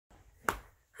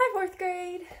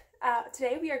grade.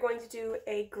 Today we are going to do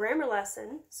a grammar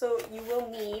lesson. So you will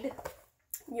need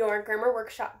your grammar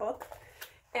workshop book,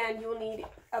 and you will need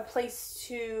a place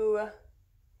to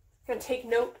kind of take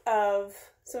note of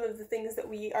some of the things that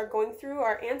we are going through,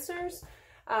 our answers.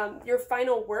 Your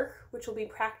final work, which will be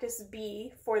practice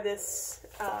B for this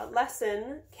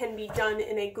lesson, can be done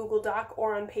in a Google Doc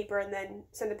or on paper and then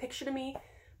send a picture to me.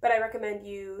 But I recommend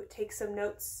you take some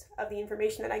notes of the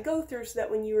information that I go through so that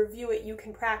when you review it, you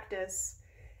can practice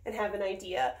and have an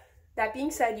idea. That being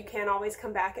said, you can always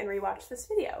come back and rewatch this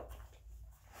video.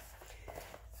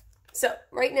 So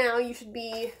right now you should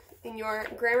be in your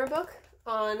grammar book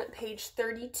on page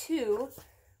 32,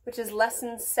 which is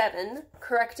lesson 7,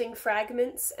 correcting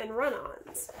fragments and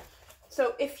run-ons.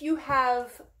 So if you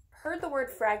have heard the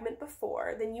word fragment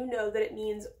before, then you know that it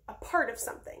means a part of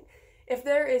something. If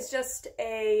there is just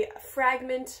a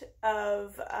fragment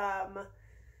of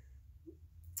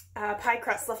pie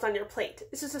crust left on your plate,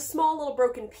 it's just a small little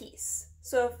broken piece.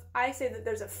 So if I say that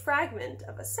there's a fragment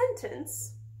of a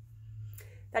sentence,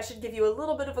 that should give you a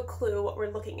little bit of a clue what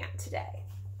we're looking at today.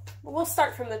 But we'll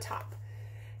start from the top.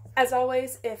 As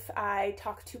always, if I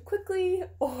talk too quickly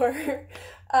or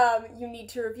you need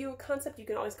to review a concept, you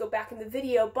can always go back in the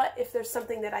video. But if there's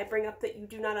something that I bring up that you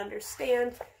do not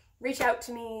understand, reach out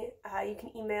to me. You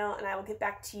can email and I will get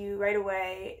back to you right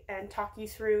away and talk you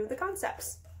through the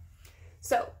concepts.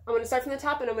 So I'm going to start from the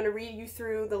top and I'm going to read you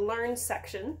through the learn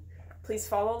section. Please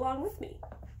follow along with me.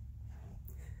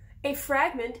 A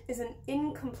fragment is an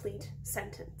incomplete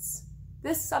sentence.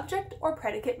 This subject or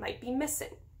predicate might be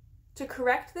missing. To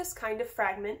correct this kind of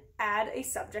fragment, add a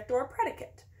subject or a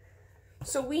predicate.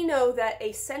 So we know that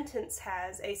a sentence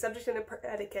has a subject and a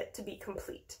predicate to be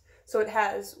complete. So it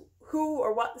has who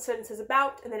or what the sentence is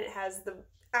about, and then it has the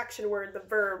action word, the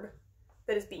verb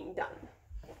that is being done.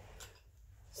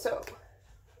 So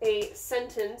a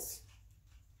sentence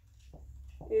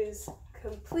is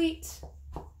complete,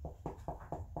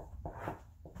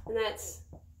 and that's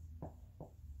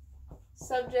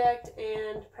subject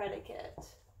and predicate.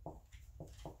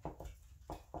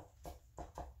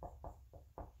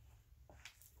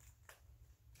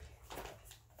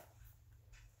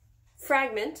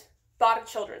 Fragment, bought a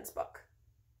children's book.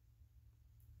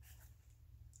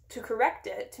 To correct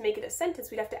it, to make it a sentence,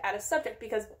 we'd have to add a subject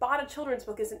because bought a children's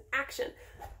book is an action.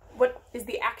 What is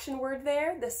the action word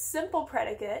there? The simple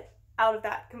predicate out of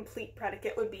that complete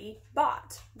predicate would be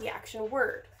bought, the action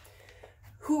word.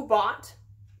 Who bought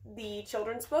the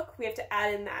children's book? We have to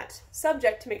add in that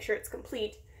subject to make sure it's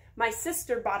complete. My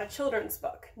sister bought a children's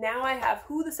book. Now I have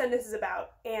who the sentence is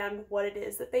about and what it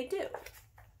is that they do.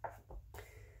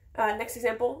 Next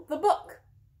example, the book.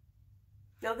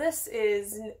 Now this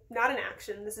is not an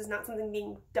action, this is not something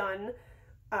being done,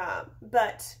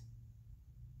 but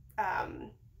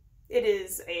it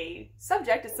is a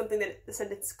subject, it's something that the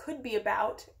sentence could be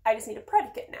about. I just need a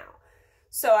predicate now.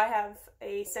 So I have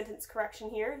a sentence correction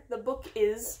here. The book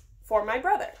is for my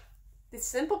brother. The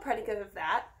simple predicate of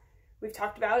that, we've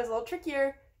talked about, is a little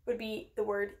trickier, would be the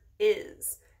word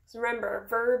is. So remember,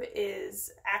 verb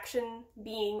is action,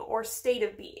 being, or state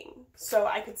of being. So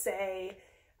I could say,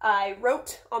 I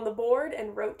wrote on the board,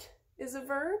 and wrote is a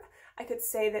verb. I could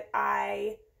say that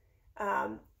I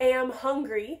am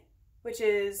hungry, which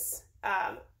is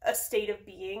a state of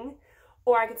being.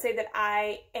 Or I could say that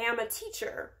I am a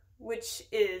teacher, which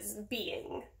is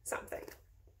being something.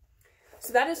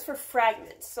 So that is for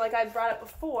fragments. So like I brought up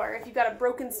before, if you've got a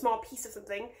broken small piece of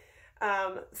something,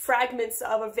 fragments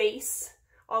of a vase,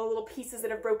 all the little pieces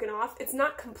that have broken off, it's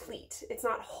not complete, it's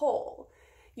not whole.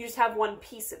 You just have one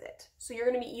piece of it. So you're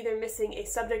going to be either missing a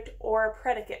subject or a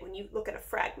predicate when you look at a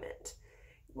fragment.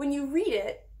 When you read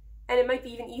it, and it might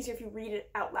be even easier if you read it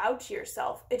out loud to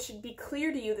yourself, it should be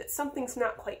clear to you that something's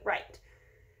not quite right.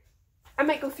 I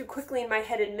might go through quickly in my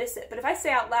head and miss it, but if I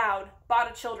say out loud,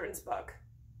 bought a children's book,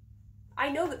 I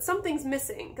know that something's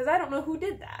missing because I don't know who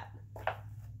did that.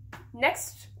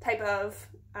 Next type of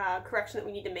correction that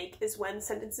we need to make is when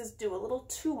sentences do a little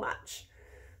too much.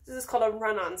 This is called a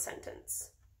run-on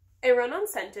sentence. A run-on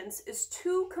sentence is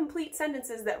two complete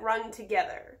sentences that run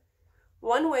together.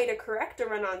 One way to correct a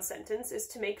run-on sentence is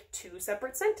to make two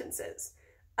separate sentences.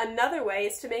 Another way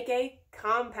is to make a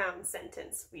compound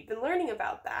sentence. We've been learning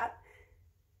about that.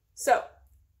 So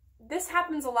this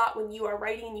happens a lot when you are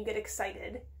writing and you get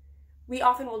excited. We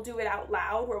often will do it out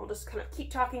loud where we'll just kind of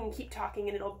keep talking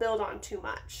and it'll build on too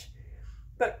much.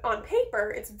 But on paper,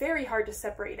 it's very hard to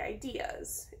separate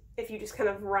ideas if you just kind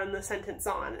of run the sentence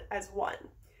on as one.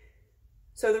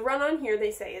 So the run on here,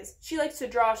 they say, is she likes to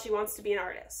draw, she wants to be an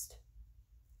artist.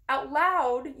 Out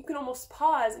loud, you can almost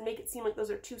pause and make it seem like those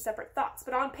are two separate thoughts.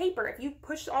 But on paper, if you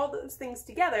push all those things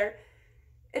together,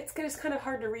 it's just kind of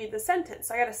hard to read the sentence.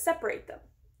 So I got to separate them.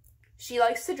 She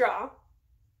likes to draw.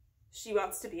 She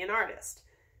wants to be an artist.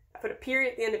 I put a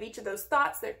period at the end of each of those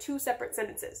thoughts. They're two separate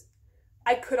sentences.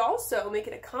 I could also make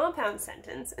it a compound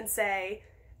sentence and say,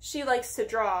 she likes to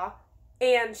draw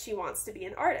and she wants to be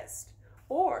an artist.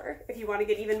 Or if you want to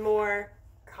get even more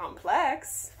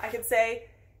complex, I could say,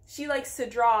 she likes to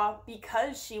draw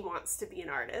because she wants to be an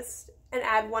artist, and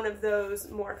add one of those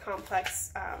more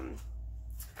complex,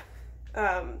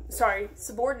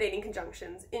 subordinating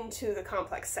conjunctions into the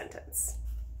complex sentence.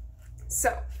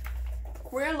 So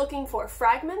we're looking for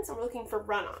fragments and we're looking for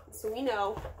run-ons. So we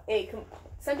know a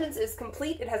sentence is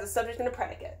complete, it has a subject and a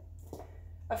predicate.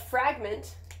 A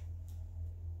fragment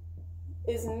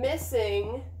is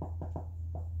missing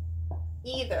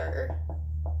either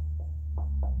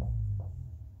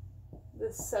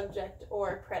the subject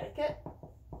or predicate,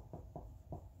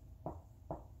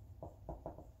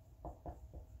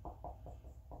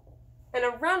 and a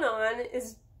run-on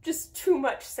is just too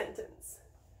much sentence.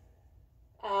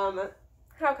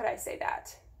 How could I say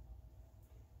that?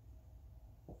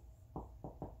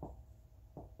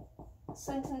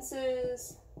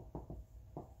 Sentences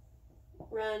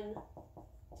run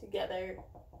together.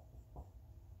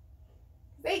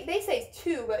 They say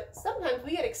two, but sometimes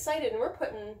we get excited and we're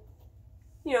putting,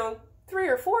 3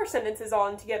 or 4 sentences all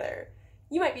in together.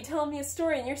 You might be telling me a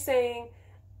story and you're saying,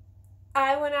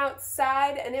 I went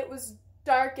outside and it was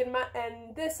dark and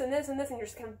this and this and this, and you're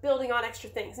just kind of building on extra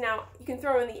things. Now, you can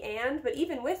throw in the and, but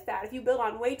even with that, if you build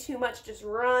on way too much, it just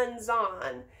runs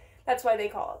on. That's why they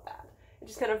call it that.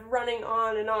 It's just kind of running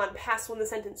on and on past when the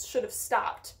sentence should have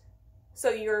stopped, so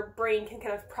your brain can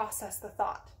kind of process the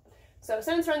thought. So a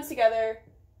sentence runs together,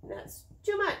 and that's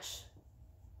too much.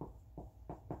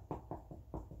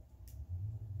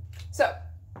 So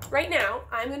right now,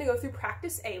 I'm going to go through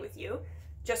practice A with you,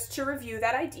 just to review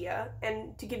that idea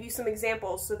and to give you some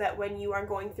examples so that when you are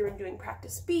going through and doing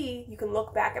practice B, you can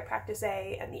look back at practice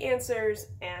A and the answers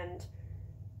and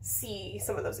see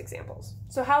some of those examples.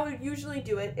 So how we would usually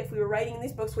do it if we were writing in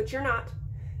these books, which you're not,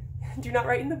 do not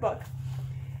write in the book.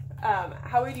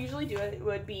 How we'd usually do it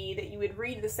would be that you would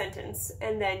read the sentence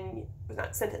and then,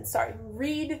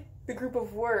 read the group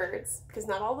of words, because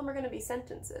not all of them are going to be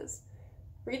sentences.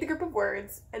 Read the group of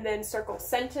words and then circle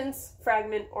sentence,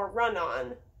 fragment, or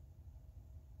run-on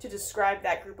to describe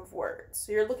that group of words.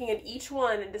 So you're looking at each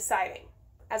one and deciding.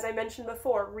 As I mentioned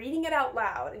before, reading it out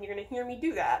loud, and you're going to hear me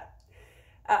do that,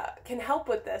 can help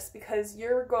with this, because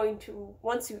you're going to,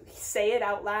 once you say it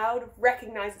out loud,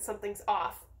 recognize that something's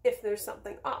off if there's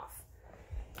something off.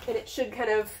 And it should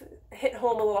kind of hit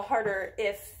home a little harder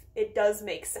if it does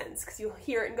make sense, because you'll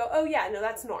hear it and go, oh yeah, no,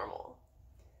 that's normal.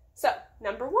 So,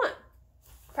 number 1.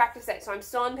 Practice A. So I'm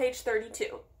still on page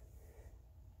 32.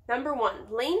 Number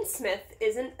 1, Lane Smith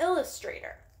is an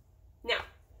illustrator. Now,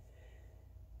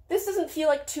 this doesn't feel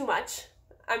like too much.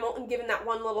 I'm only given that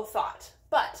one little thought.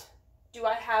 But, do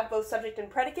I have both subject and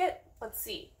predicate? Let's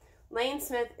see. Lane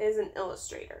Smith is an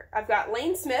illustrator. I've got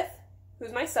Lane Smith,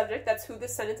 who's my subject, that's who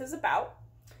this sentence is about,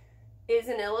 is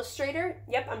an illustrator.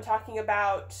 Yep, I'm talking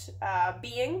about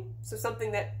being, so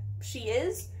something that she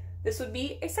is. This would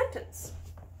be a sentence.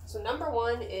 So number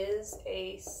 1 is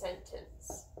a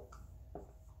sentence.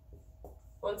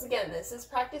 Once again, this is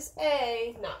practice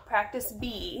A, not practice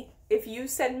B. If you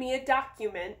send me a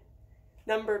document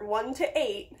numbered 1 to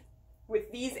 8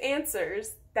 with these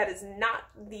answers, that is not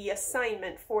the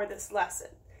assignment for this lesson.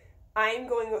 I am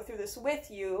going to go through this with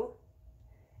you,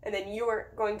 and then you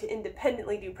are going to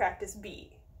independently do practice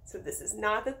B. So this is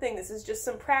not the thing, this is just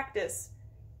some practice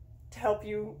to help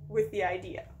you with the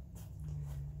idea.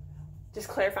 Just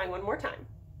clarifying one more time.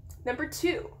 Number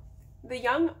 2, the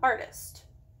young artist.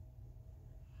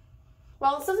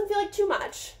 Well, this doesn't feel like too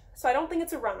much, so I don't think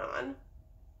it's a run-on,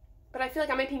 but I feel like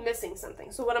I might be missing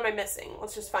something. So what am I missing?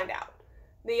 Let's just find out.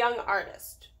 The young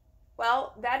artist.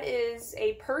 Well, that is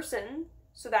a person,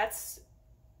 so that's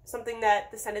something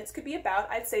that the sentence could be about.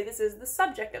 I'd say this is the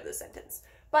subject of the sentence,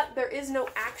 but there is no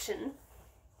action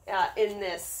in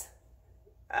this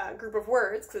group of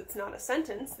words, because it's not a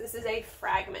sentence. This is a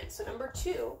fragment. So number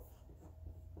 2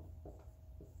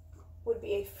 would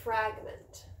be a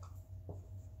fragment.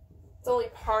 It's only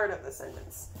part of the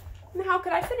sentence. And how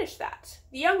could I finish that?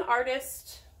 The young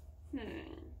artist,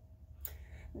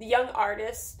 the young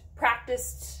artist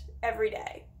practiced every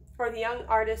day, or the young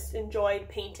artist enjoyed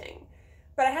painting.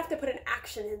 But I have to put an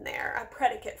action in there, a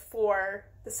predicate for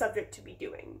the subject to be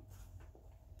doing.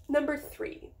 Number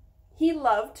 3. He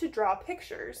loved to draw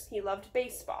pictures. He loved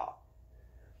baseball.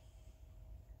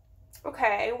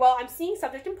 Okay, well, I'm seeing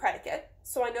subject and predicate,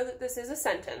 so I know that this is a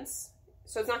sentence,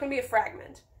 so it's not going to be a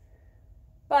fragment.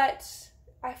 But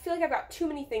I feel like I've got too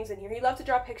many things in here. He loved to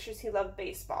draw pictures, he loved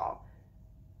baseball.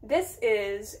 This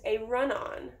is a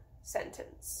run-on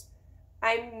sentence.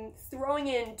 I'm throwing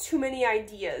in too many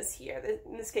ideas here.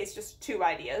 In this case, just 2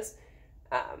 ideas.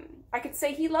 I could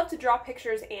say he loved to draw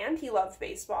pictures and he loved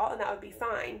baseball, and that would be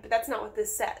fine, but that's not what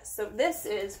this says. So this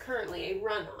is currently a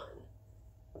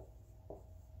run-on.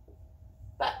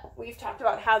 But we've talked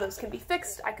about how those can be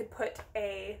fixed. I could put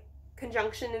a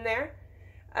conjunction in there.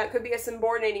 It could be a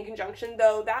subordinating conjunction,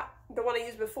 though the one I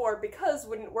used before, because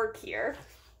wouldn't work here.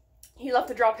 He loved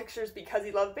to draw pictures because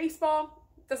he loved baseball.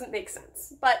 Doesn't make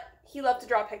sense. But he loved to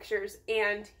draw pictures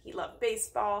and he loved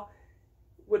baseball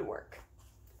would work.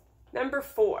 Number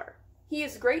 4, he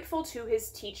is grateful to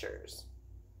his teachers.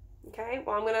 Okay,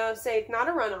 well, I'm going to say it's not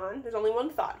a run-on. There's only one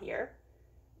thought here.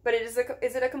 But is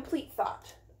it a complete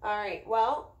thought? All right,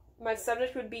 well, my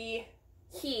subject would be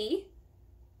he.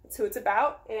 That's who it's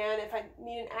about. And if I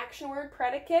need an action word,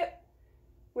 predicate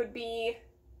would be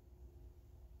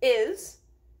is.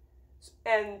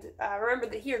 And remember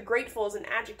that here, grateful is an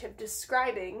adjective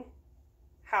describing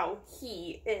how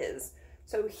he is.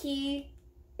 So he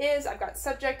is, I've got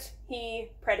subject, he,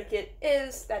 predicate,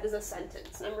 is. That is a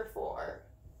sentence. Number 4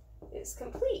 is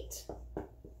complete.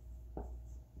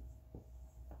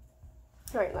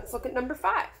 All right, let's look at number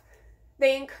 5.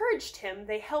 They encouraged him,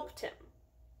 they helped him.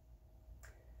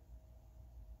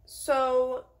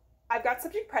 So I've got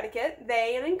subject, predicate,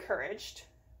 they, and encouraged.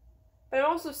 But I'm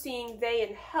also seeing they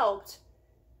and helped.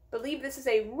 Believe this is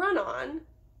a run-on.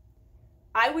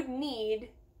 I would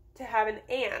need to have an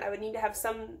and. I would need to have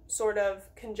some sort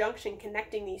of conjunction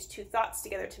connecting these 2 thoughts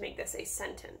together to make this a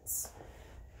sentence.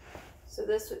 So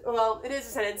this, well, it is a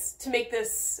sentence. To make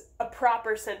this a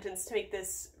proper sentence, to make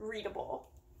this readable.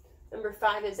 Number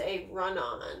 5 is a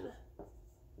run-on.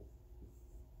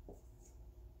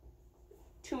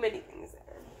 Too many things there.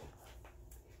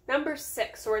 Number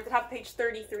 6, so we're at the top of page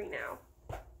 33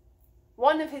 now.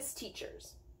 One of his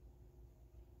teachers.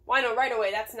 Well, I know right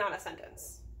away that's not a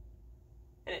sentence.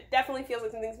 And it definitely feels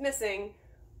like something's missing,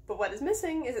 but what is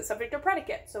missing is its subject or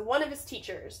predicate. So one of his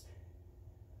teachers.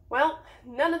 Well,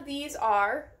 none of these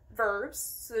are verbs,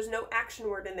 so there's no action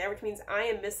word in there, which means I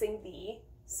am missing the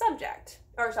subject.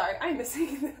 Or sorry, I am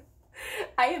missing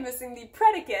the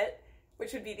predicate,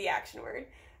 which would be the action word.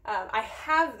 I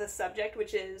have the subject,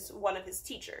 which is one of his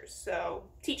teachers. So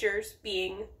teachers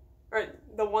being, or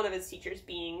the one of his teachers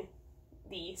being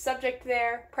the subject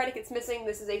there. Predicate's missing.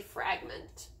 This is a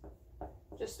fragment.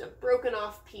 Just a broken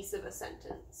off piece of a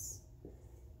sentence.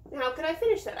 Now, how could I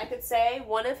finish that? I could say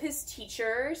one of his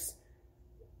teachers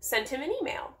sent him an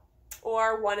email.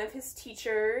 Or one of his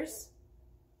teachers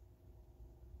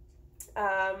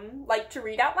liked to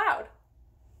read out loud.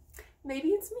 Maybe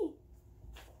it's me.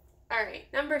 All right,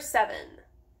 number 7,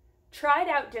 tried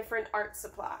out different art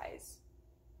supplies.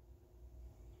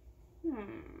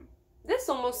 This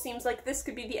almost seems like this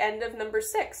could be the end of number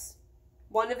 6.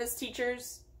 One of his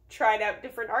teachers tried out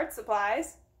different art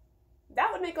supplies.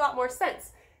 That would make a lot more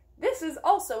sense. This is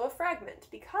also a fragment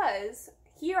because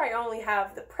here I only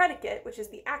have the predicate, which is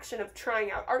the action of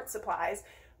trying out art supplies,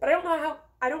 but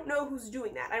I don't know who's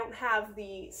doing that. I don't have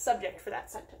the subject for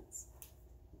that sentence.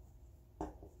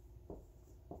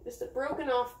 Just a broken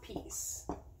off piece.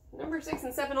 Number 6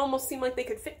 and 7 almost seem like they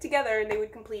could fit together and they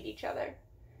would complete each other.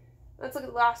 Let's look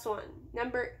at the last one.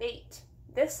 Number 8.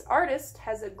 This artist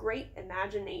has a great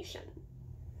imagination.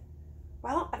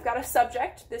 Well, I've got a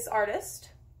subject, this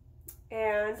artist,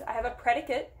 and I have a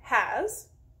predicate, has,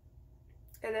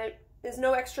 and there is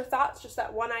no extra thoughts, just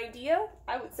that one idea.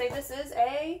 I would say this is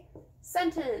a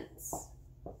sentence.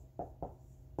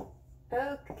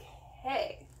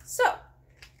 Okay, so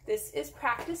this is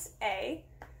practice A.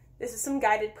 This is some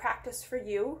guided practice for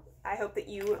you. I hope that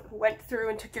you went through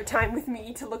and took your time with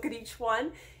me to look at each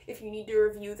one. If you need to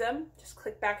review them, just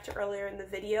click back to earlier in the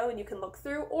video and you can look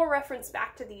through or reference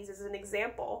back to these as an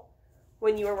example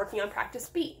when you are working on practice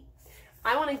B.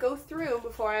 I want to go through,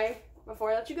 before I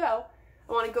let you go,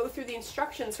 I want to go through the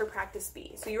instructions for practice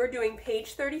B. So you are doing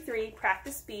page 33,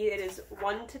 practice B. It is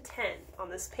 1 to 10 on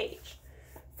this page.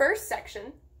 First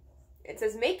section, it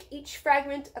says make each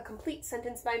fragment a complete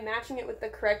sentence by matching it with the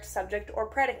correct subject or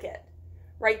predicate.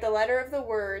 Write the letter of the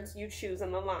words you choose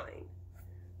on the line.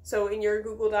 So in your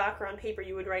Google Doc or on paper,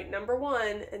 you would write number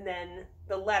 1 and then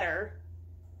the letter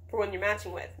for one you're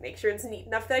matching with. Make sure it's neat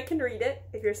enough that I can read it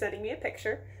if you're sending me a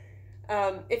picture.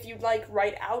 If you'd like,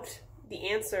 write out the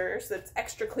answer so that it's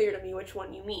extra clear to me which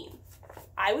one you mean.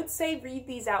 I would say read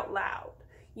these out loud.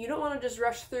 You don't want to just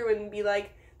rush through and be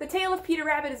like, the tale of Peter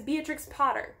Rabbit is Beatrix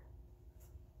Potter.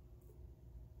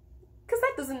 Because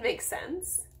that doesn't make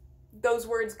sense. Those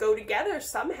words go together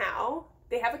somehow.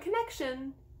 They have a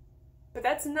connection, but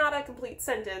that's not a complete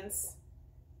sentence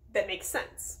that makes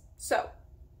sense. So,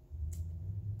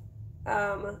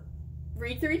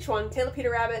 read through each one. Tale of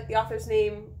Peter Rabbit, the author's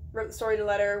name, wrote the story in a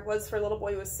letter, was for a little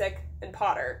boy who was sick, and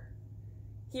Potter.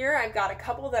 Here I've got a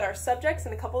couple that are subjects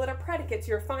and a couple that are predicates.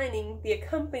 You're finding the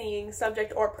accompanying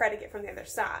subject or predicate from the other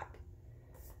side.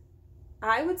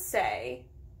 I would say,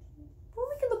 well,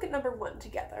 we can look at number 1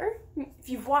 together. If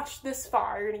you've watched this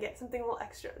far, you're going to get something a little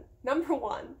extra. Number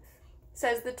 1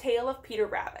 says the tale of Peter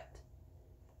Rabbit.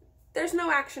 There's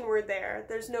no action word there.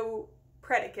 There's no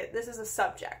predicate. This is a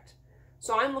subject.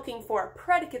 So I'm looking for a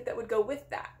predicate that would go with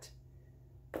that.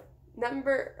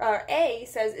 A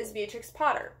says, is Beatrix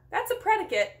Potter? That's a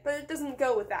predicate, but it doesn't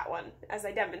go with that one, as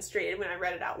I demonstrated when I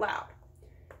read it out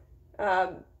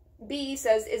loud. B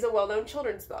says, is a well-known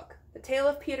children's book. The Tale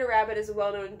of Peter Rabbit is a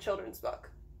well-known children's book.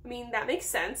 I mean, that makes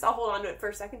sense. I'll hold on to it for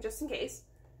a second, just in case.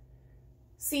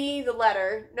 C, the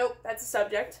letter. Nope, that's a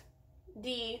subject.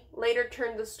 D, later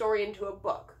turned the story into a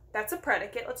book. That's a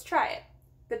predicate. Let's try it.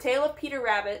 The Tale of Peter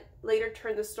Rabbit later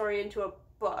turned the story into a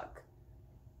book.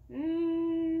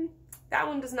 That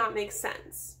one does not make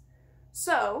sense.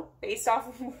 So, based off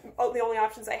of the only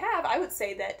options I have, I would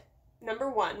say that number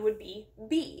 1 would be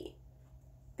B.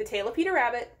 The Tale of Peter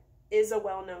Rabbit is a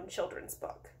well-known children's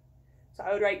book. So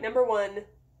I would write number 1,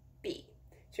 B.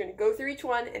 So you're going to go through each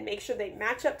one and make sure they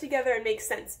match up together and make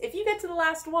sense. If you get to the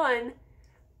last one,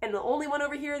 and the only one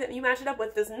over here that you match it up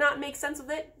with does not make sense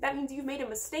with it, that means you've made a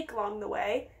mistake along the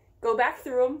way. Go back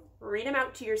through them, read them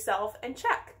out to yourself, and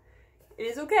check. It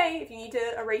is okay if you need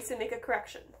to erase and make a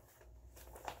correction.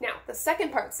 Now, the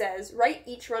second part says, write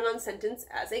each run-on sentence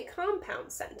as a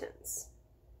compound sentence.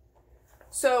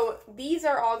 So these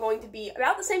are all going to be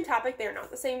about the same topic. They are not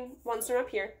the same ones from up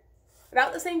here.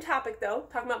 About the same topic, though,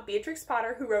 talking about Beatrix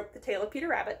Potter, who wrote The Tale of Peter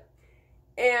Rabbit.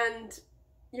 And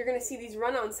you're going to see these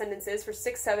run-on sentences for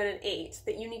 6, 7, and 8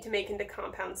 that you need to make into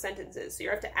compound sentences. So you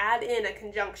have to add in a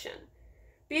conjunction.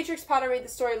 Beatrix Potter made the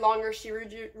story longer. She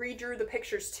redrew the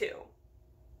pictures too.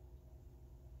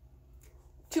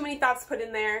 Too many thoughts put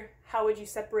in there. How would you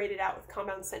separate it out with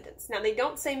compound sentence? Now, they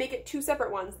don't say make it 2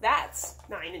 separate ones. That's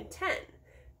 9 and 10.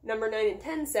 Number 9 and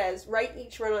 10 says, write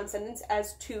each run-on sentence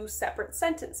as 2 separate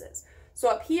sentences. So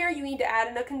up here, you need to add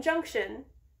in a conjunction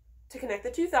to connect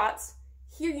the 2 thoughts.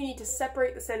 Here, you need to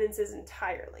separate the sentences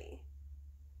entirely.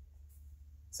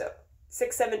 So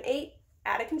 6, 7, 8,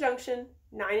 add a conjunction.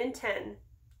 9 and 10,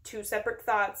 2 separate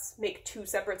thoughts, make 2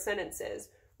 separate sentences.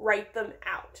 Write them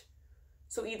out.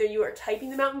 So either you are typing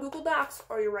them out in Google Docs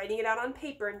or you're writing it out on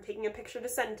paper and taking a picture to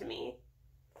send to me.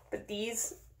 But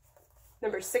these,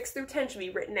 numbers 6 through 10, should be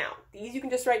written out. These you can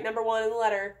just write number 1 in the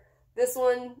letter. This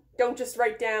one, don't just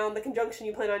write down the conjunction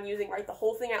you plan on using. Write the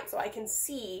whole thing out so I can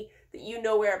see that you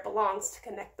know where it belongs to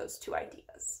connect those 2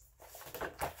 ideas.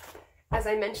 As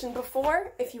I mentioned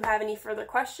before, if you have any further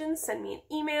questions, send me an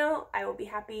email. I will be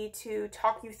happy to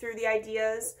talk you through the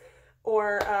ideas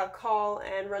or call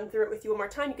and run through it with you one more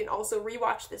time. You can also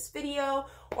rewatch this video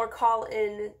or call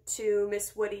in to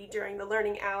Miss Woody during the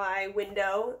Learning Ally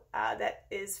window that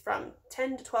is from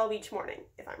 10 to 12 each morning.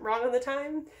 If I'm wrong on the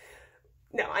time,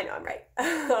 no, I know I'm right.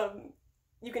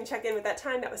 You can check in with that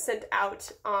time. That was sent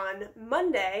out on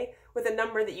Monday with a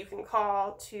number that you can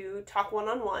call to talk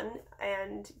one-on-one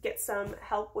and get some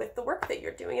help with the work that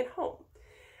you're doing at home.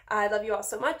 I love you all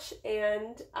so much,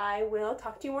 and I will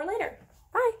talk to you more later.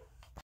 Bye!